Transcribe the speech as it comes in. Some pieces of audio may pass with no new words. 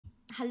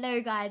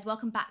Hello guys,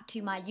 welcome back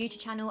to my YouTube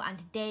channel, and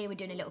today we're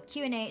doing a little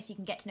Q&A so you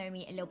can get to know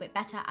me a little bit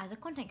better as a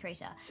content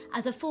creator,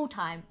 as a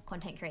full-time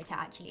content creator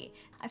actually.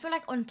 I feel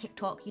like on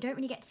TikTok you don't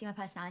really get to see my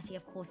personality.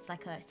 Of course, it's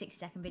like a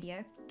 60-second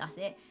video, that's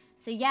it.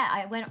 So yeah,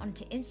 I went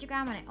onto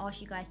Instagram and I asked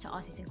you guys to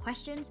ask me some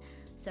questions,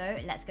 so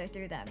let's go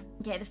through them.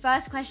 Okay, the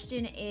first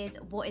question is,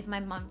 what is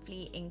my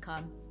monthly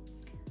income?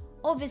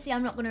 Obviously,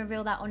 I'm not going to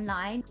reveal that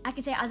online. I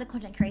can say as a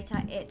content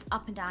creator, it's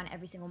up and down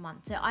every single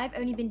month. So I've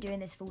only been doing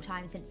this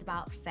full-time since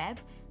about Feb.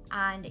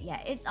 And yeah,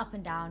 it's up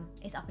and down.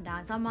 It's up and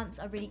down. Some months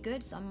are really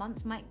good. Some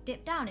months might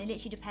dip down. It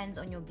literally depends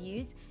on your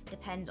views.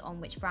 Depends on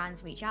which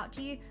brands reach out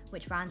to you,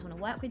 which brands want to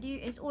work with you.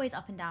 It's always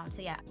up and down.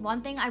 So yeah,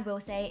 one thing I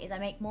will say is I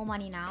make more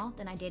money now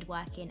than I did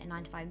working a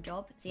 9-to-5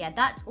 job. So yeah,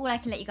 that's all I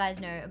can let you guys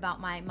know about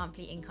my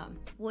monthly income.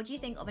 What do you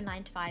think of a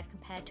 9-to-5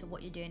 compared to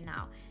what you're doing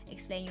now?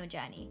 Explain your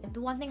journey.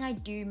 The one thing I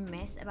do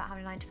miss about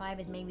having a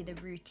 9-to-5 is maybe the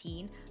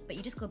routine, but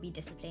you just gotta be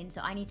disciplined.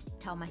 So I need to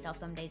tell myself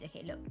some days,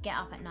 okay, look, get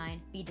up at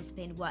 9, be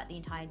disciplined, work the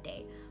entire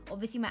day.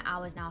 Obviously my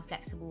hours now are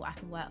flexible. I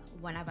can work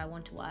whenever I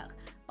want to work,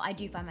 but I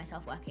do find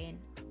myself working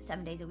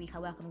 7 days a week. I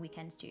work on the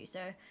weekends too.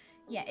 So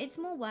yeah, it's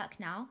more work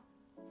now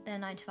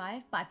than a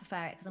 9-to-5, but I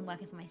prefer it because I'm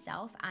working for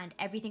myself and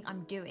everything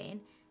I'm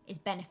doing is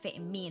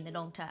benefiting me in the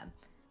long term.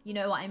 You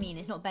know what I mean?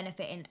 It's not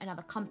benefiting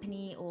another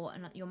company or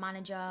your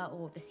manager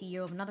or the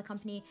CEO of another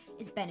company.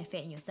 It's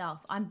benefiting yourself.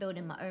 I'm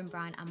building my own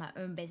brand and my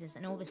own business,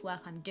 and all this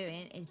work I'm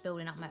doing is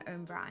building up my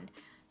own brand.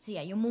 So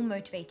yeah, you're more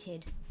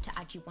motivated to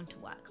actually want to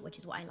work, which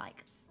is what I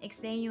like.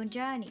 Explain your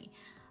journey.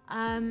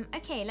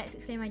 Okay, let's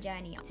explain my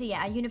journey. So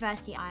yeah, at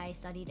university, I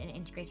studied an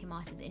integrated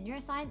master's in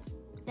neuroscience.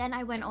 Then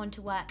I went on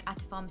to work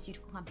at a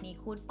pharmaceutical company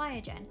called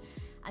Biogen.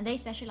 And they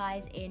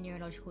specialize in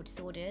neurological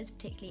disorders,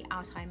 particularly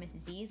Alzheimer's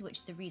disease, which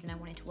is the reason I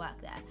wanted to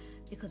work there,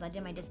 because I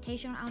did my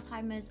dissertation on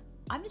Alzheimer's.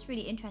 I'm just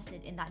really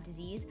interested in that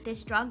disease.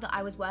 This drug that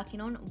I was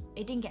working on,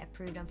 it didn't get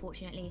approved,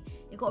 unfortunately.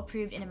 It got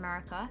approved in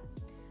America,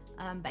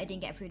 but it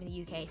didn't get approved in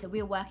the UK. So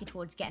we were working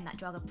towards getting that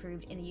drug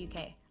approved in the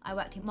UK. I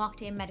worked in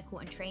marketing, medical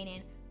and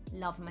training,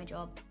 loved my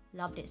job,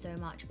 loved it so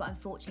much. But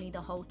unfortunately,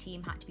 the whole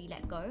team had to be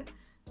let go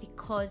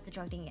because the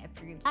drug didn't get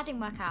approved. That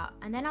didn't work out.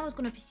 And then I was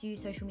gonna pursue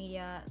social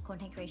media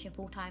content creation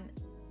full-time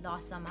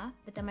last summer,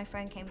 but then my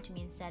friend came to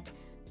me and said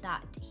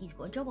that he's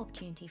got a job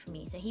opportunity for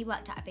me. So he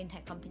worked at a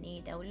fintech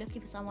company. They were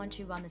looking for someone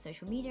to run the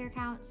social media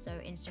accounts, so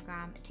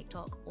Instagram,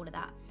 TikTok, all of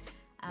that.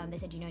 They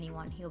said, do you know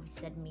anyone? He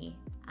obviously said me.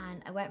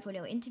 And I went for a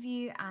little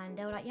interview and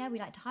they were like, yeah, we'd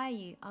like to hire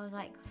you. I was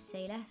like,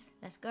 say less,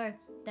 let's go.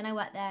 Then I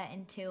worked there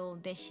until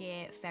this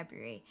year,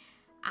 February.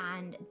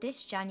 And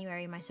this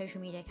January, my social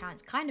media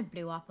accounts kind of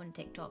blew up on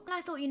TikTok. And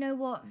I thought, you know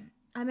what?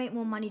 I make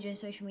more money doing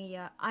social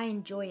media. I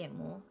enjoy it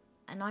more.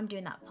 And I'm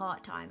doing that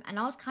part-time. And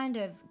I was kind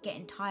of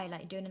getting tired,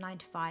 like doing a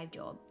 9-to-5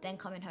 job, then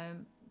coming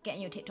home,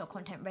 getting your TikTok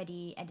content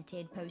ready,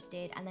 edited,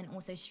 posted, and then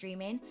also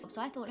streaming.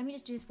 So I thought, let me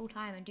just do this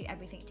full-time and do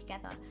everything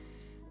together.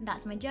 And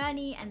that's my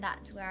journey, and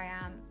that's where I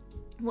am.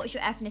 What's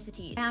your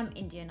ethnicity? I am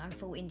Indian, I'm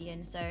full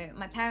Indian. So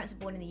my parents were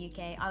born in the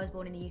UK, I was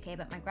born in the UK,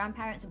 but my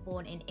grandparents were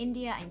born in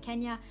India and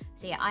Kenya.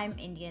 So yeah, I'm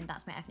Indian,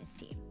 that's my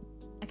ethnicity.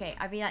 Okay,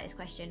 I really like this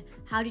question.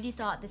 How did you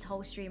start this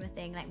whole streamer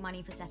thing, like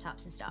money for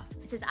setups and stuff?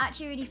 So it's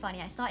actually really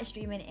funny. I started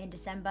streaming in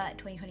December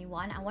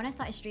 2021, and when I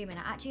started streaming,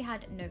 I actually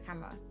had no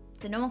camera.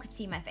 So no one could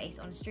see my face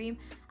on stream,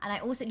 and I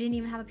also didn't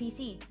even have a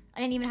PC. I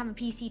didn't even have a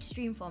PC to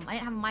stream from. I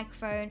didn't have a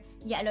microphone,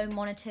 yet alone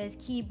monitors,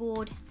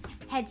 keyboard,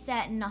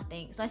 headset,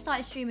 nothing. So I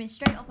started streaming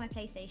straight off my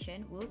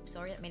PlayStation. Whoops,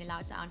 sorry, that made a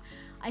loud sound.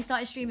 I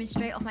started streaming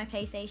straight off my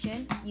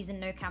PlayStation using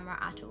no camera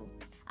at all.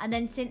 And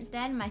then since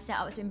then, my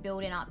setup has been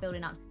building up.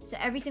 So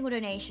every single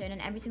donation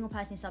and every single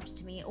person who subs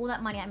to me, all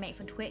that money I make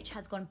from Twitch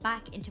has gone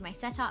back into my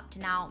setup to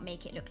now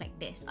make it look like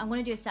this. I'm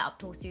gonna do a setup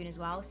tour soon as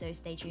well, so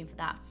stay tuned for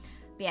that.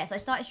 But yeah, so I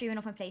started streaming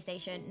off my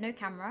PlayStation, no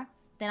camera.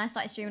 Then I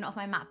started streaming off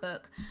my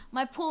MacBook.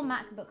 My poor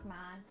MacBook,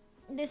 man.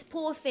 This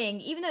poor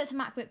thing, even though it's a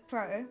MacBook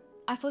Pro,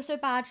 I feel so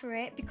bad for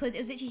it because it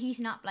was literally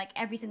heating up like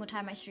every single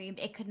time I streamed.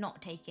 It could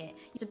not take it.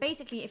 So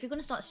basically, if you're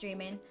gonna start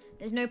streaming,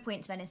 there's no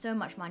point spending so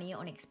much money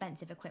on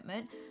expensive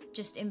equipment.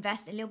 Just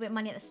invest a little bit of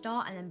money at the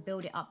start and then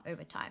build it up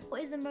over time.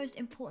 What is the most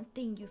important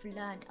thing you've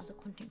learned as a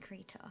content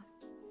creator?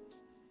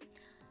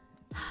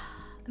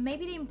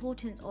 Maybe the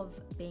importance of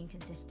being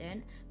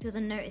consistent, because I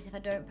notice if I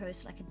don't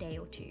post for like a day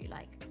or two,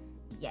 like,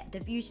 yeah, the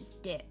views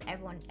just dip,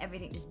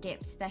 everything just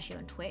dips, especially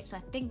on Twitch. So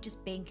I think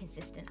just being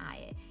consistent at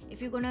it.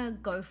 If you're gonna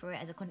go for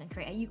it as a content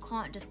creator, you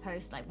can't just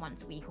post like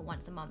once a week or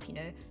once a month, you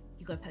know,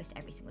 you gotta post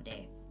every single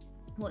day.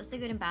 What's the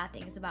good and bad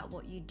things about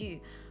what you do?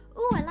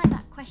 Oh, I like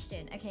that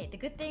question. Okay, the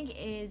good thing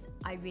is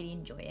I really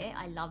enjoy it.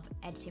 I love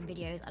editing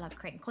videos. I love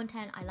creating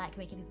content. I like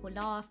making people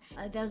laugh.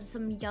 There was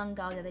some young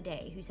girl the other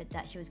day who said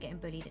that she was getting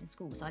bullied in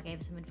school. So I gave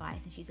her some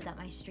advice and she said that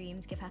my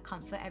streams give her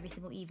comfort every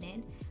single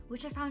evening,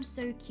 which I found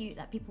so cute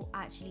that people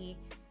actually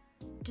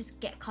just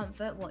get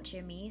comfort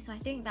watching me. So I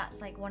think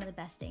that's like one of the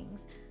best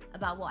things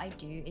about what I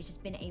do, is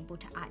just being able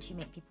to actually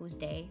make people's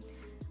day.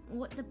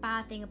 What's a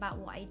bad thing about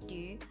what I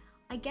do?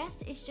 I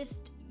guess it's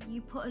just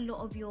you put a lot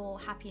of your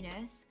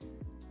happiness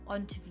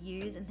onto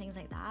views and things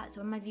like that.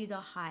 So when my views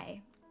are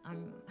high,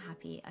 I'm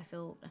happy, I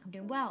feel like I'm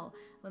doing well.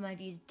 When my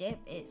views dip,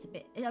 it's a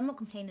bit, I'm not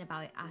complaining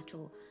about it at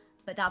all,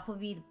 but that'll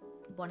probably be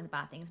one of the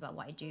bad things about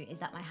what I do, is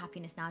that my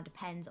happiness now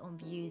depends on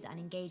views and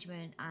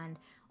engagement, and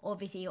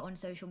obviously on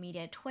social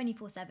media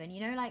 24/7.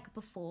 You know, like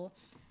before,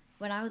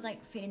 when I was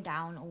like feeling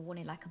down or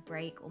wanted like a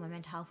break or my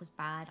mental health was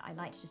bad, I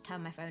like to just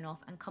turn my phone off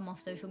and come off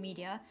social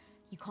media.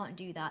 You can't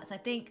do that. So I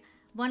think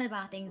one of the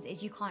bad things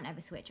is you can't ever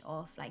switch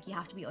off. Like, you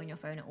have to be on your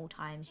phone at all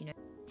times, you know.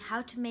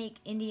 How to make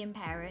Indian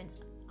parents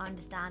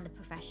understand the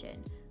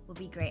profession would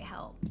be great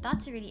help.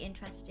 That's a really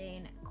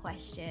interesting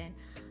question.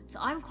 So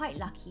I'm quite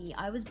lucky.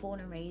 I was born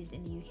and raised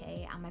in the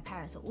UK, and my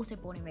parents were also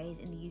born and raised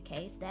in the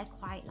UK, so they're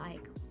quite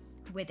like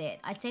with it.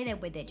 I'd say they're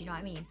with it, do you know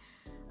what I mean?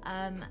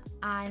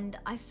 And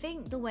I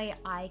think the way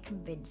I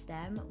convinced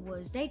them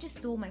was they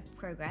just saw my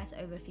progress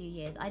over a few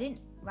years. I didn't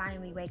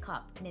randomly wake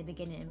up in the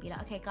beginning and be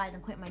like, okay guys,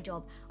 I'm quitting my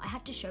job. I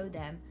had to show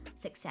them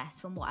success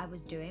from what I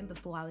was doing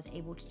before I was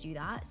able to do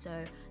that.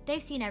 So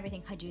they've seen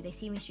everything I do. They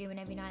see me streaming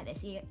every night, they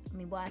see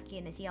me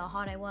working, they see how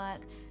hard I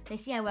work, they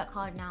see I work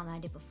harder now than I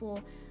did before.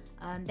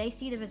 They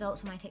see the results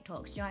from my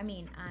TikToks, do you know what I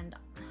mean? And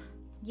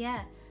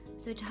yeah,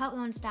 so to help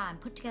them understand,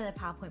 put together a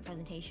PowerPoint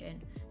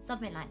presentation,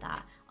 something like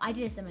that. I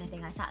did a similar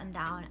thing. I sat them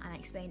down and I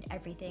explained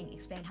everything,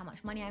 explained how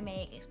much money I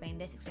make,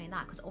 explained this, explained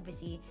that, because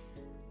obviously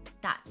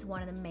that's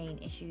one of the main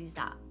issues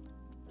that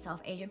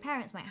South Asian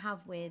parents might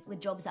have with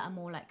jobs that are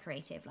more like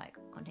creative, like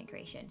content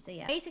creation. So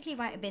yeah, basically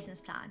write a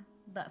business plan,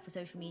 but for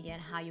social media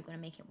and how you're gonna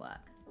make it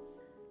work.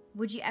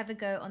 Would you ever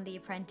go on the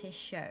Apprentice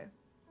show?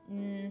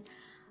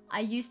 I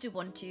used to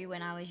want to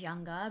when I was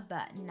younger,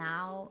 but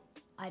now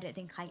I don't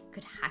think I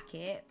could hack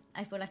it.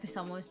 I feel like if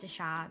someone was to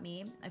shout at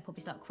me, I'd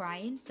probably start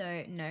crying.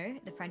 So no,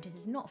 The Apprentice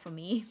is not for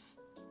me.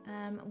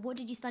 What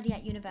did you study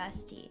at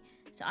university?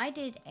 So I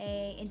did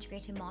a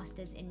integrated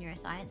master's in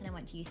neuroscience and I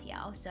went to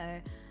UCL.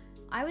 So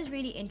I was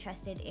really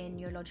interested in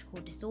neurological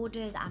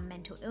disorders and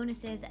mental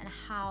illnesses and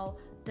how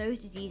those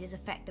diseases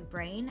affect the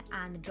brain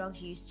and the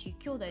drugs used to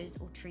cure those,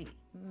 or treat,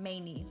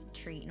 mainly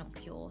treat, not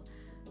cure,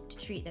 to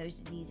treat those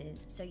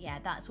diseases. So yeah,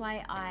 that's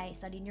why I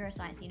studied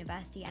neuroscience at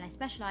university and I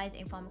specialized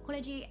in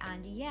pharmacology.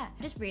 And yeah,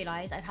 I just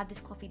realized I've had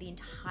this coffee the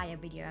entire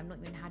video. I've not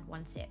even had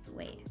one sip.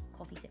 Wait,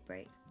 coffee sip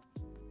break.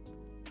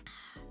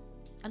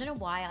 I don't know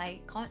why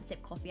I can't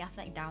sip coffee, I have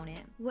to like down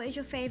it. What is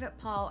your favorite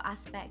part or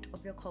aspect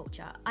of your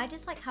culture? I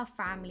just like how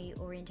family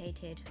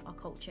orientated our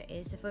culture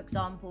is. So for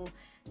example,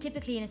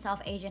 typically in a South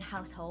Asian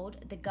household,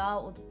 the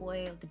girl or the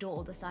boy or the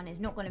daughter or the son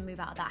is not going to move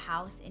out of that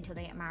house until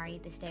they get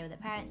married. They stay with their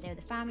parents, stay with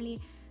the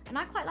family. And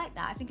I quite like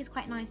that. I think it's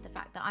quite nice, the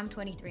fact that I'm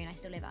 23 and I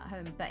still live at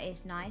home, but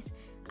it's nice.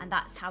 And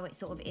that's how it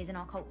sort of is in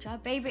our culture.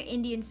 Favorite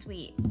Indian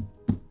sweet?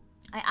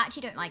 I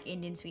actually don't like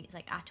Indian sweets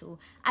like at all.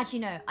 Actually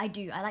no, I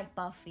do. I like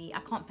Buffy. I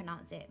can't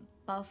pronounce it.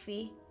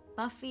 Buffy.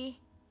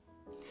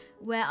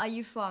 Where are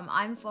you from?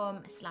 I'm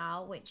from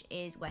Slough, which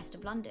is west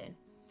of London.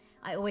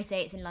 I always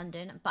say it's in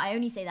London, but I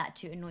only say that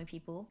to annoy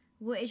people.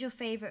 What is your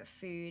favorite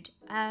food?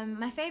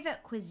 My favorite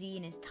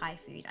cuisine is Thai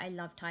food. I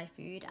love Thai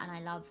food and I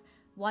love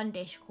one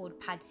dish called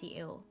pad see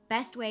ew.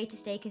 Best way to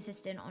stay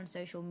consistent on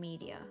social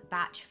media: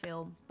 batch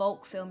film,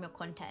 bulk film your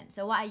content.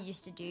 So what I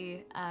used to do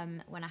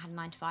when I had a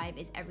 9 to 5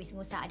 is every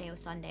single Saturday or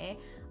Sunday,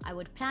 I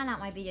would plan out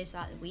my videos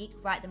throughout the week,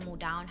 write them all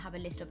down, have a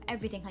list of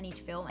everything I need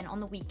to film, and on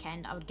the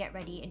weekend I would get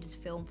ready and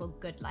just film for a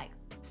good like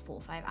 4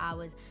 or 5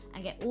 hours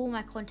and get all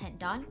my content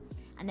done.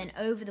 And then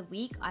over the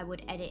week I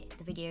would edit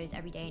the videos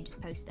every day and just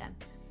post them.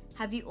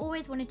 Have you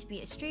always wanted to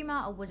be a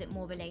streamer, or was it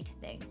more of a later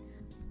thing?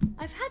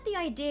 I've had the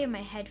idea in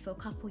my head for a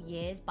couple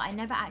years, but I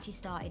never actually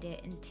started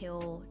it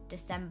until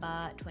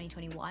December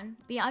 2021.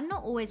 But yeah, I've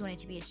not always wanted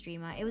to be a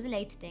streamer. It was a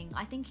later thing.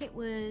 I think it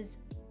was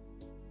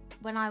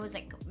when I was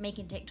like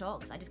making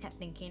TikToks, I just kept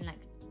thinking like,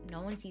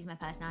 no one sees my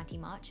personality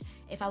much.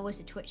 If I was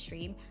to Twitch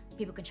stream,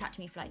 people can chat to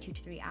me for like 2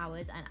 to 3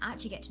 hours and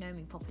actually get to know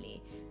me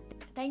properly.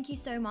 Thank you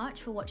so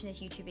much for watching this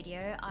YouTube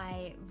video.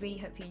 I really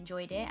hope you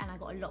enjoyed it, and I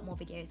got a lot more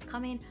videos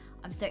coming.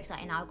 I'm so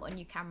excited now. I've got a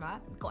new camera,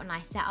 got a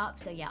nice setup.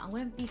 So yeah, I'm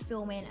gonna be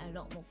filming a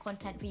lot more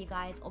content for you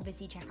guys.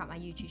 Obviously check out my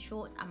YouTube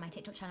shorts and my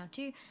TikTok channel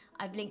too.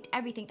 I've linked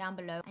everything down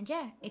below. And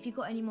yeah, if you've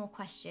got any more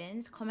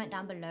questions, comment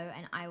down below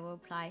and I will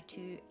reply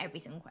to every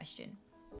single question.